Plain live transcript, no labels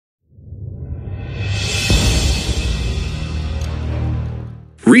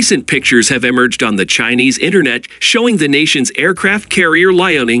Recent pictures have emerged on the Chinese internet showing the nation's Aircraft Carrier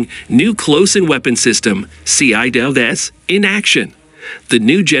Liaoning new close-in weapon system, CIWS, in action. The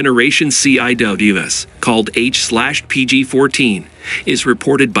new generation CIWS, called H/PG-14, is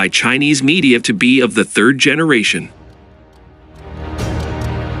reported by Chinese media to be of the third generation.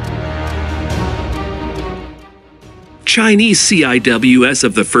 Chinese CIWS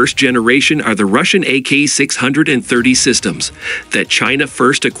of the first generation are the Russian AK-630 systems that China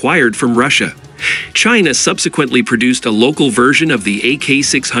first acquired from Russia. China subsequently produced a local version of the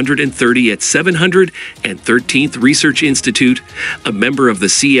AK-630 at 713th Research Institute, a member of the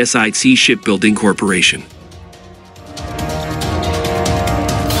CSIC Shipbuilding Corporation.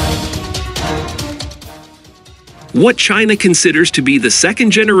 What China considers to be the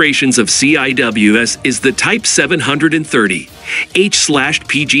second generations of CIWS is the Type 730,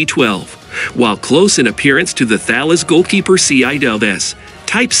 H/PG-12. While close in appearance to the Thales goalkeeper CIWS,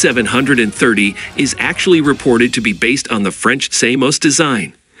 Type 730 is actually reported to be based on the French CIWS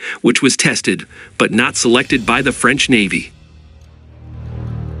design, which was tested but not selected by the French Navy.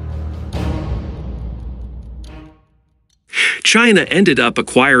 China ended up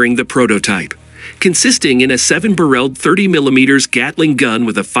acquiring the prototype, consisting in a 7-barreled 30mm Gatling gun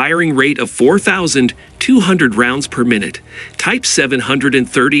with a firing rate of 4,200 rounds per minute. Type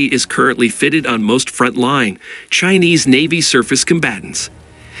 730 is currently fitted on most frontline Chinese Navy surface combatants.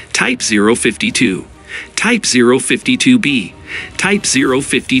 Type 052, Type 052B, Type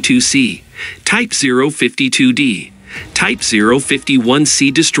 052C, Type 052D, Type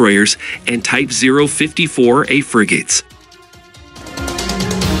 051C destroyers, and Type 054A frigates.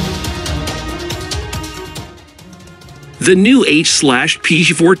 The new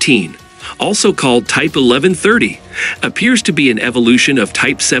H/PG-14, also called Type 1130, appears to be an evolution of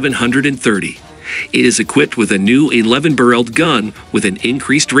Type 730. It is equipped with a new 11-barreled gun with an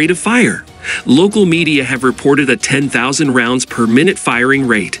increased rate of fire. Local media have reported a 10,000 rounds per minute firing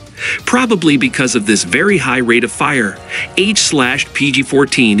rate. Probably because of this very high rate of fire,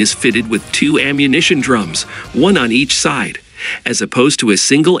 H/PG-14 is fitted with 2 ammunition drums, one on each side, as opposed to a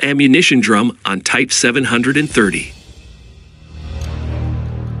single ammunition drum on Type 730.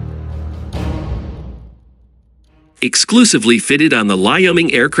 Exclusively fitted on the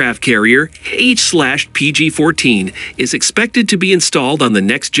Liaoning aircraft carrier, H/PG-14 is expected to be installed on the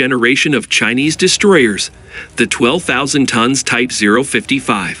next generation of Chinese destroyers, the 12,000 tons Type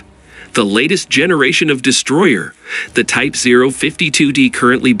 055. The latest generation of destroyer, the Type 052D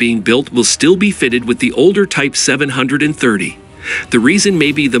currently being built, will still be fitted with the older Type 730. The reason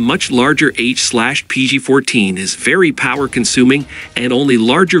may be the much larger H/PG-14 is very power-consuming, and only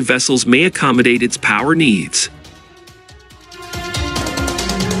larger vessels may accommodate its power needs.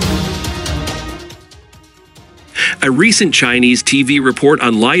 A recent Chinese TV report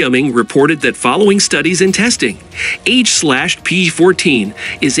on Liaoning reported that following studies and testing, H/PG-14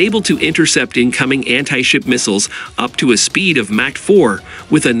 is able to intercept incoming anti-ship missiles up to a speed of Mach 4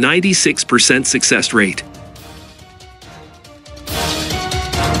 with a 96% success rate.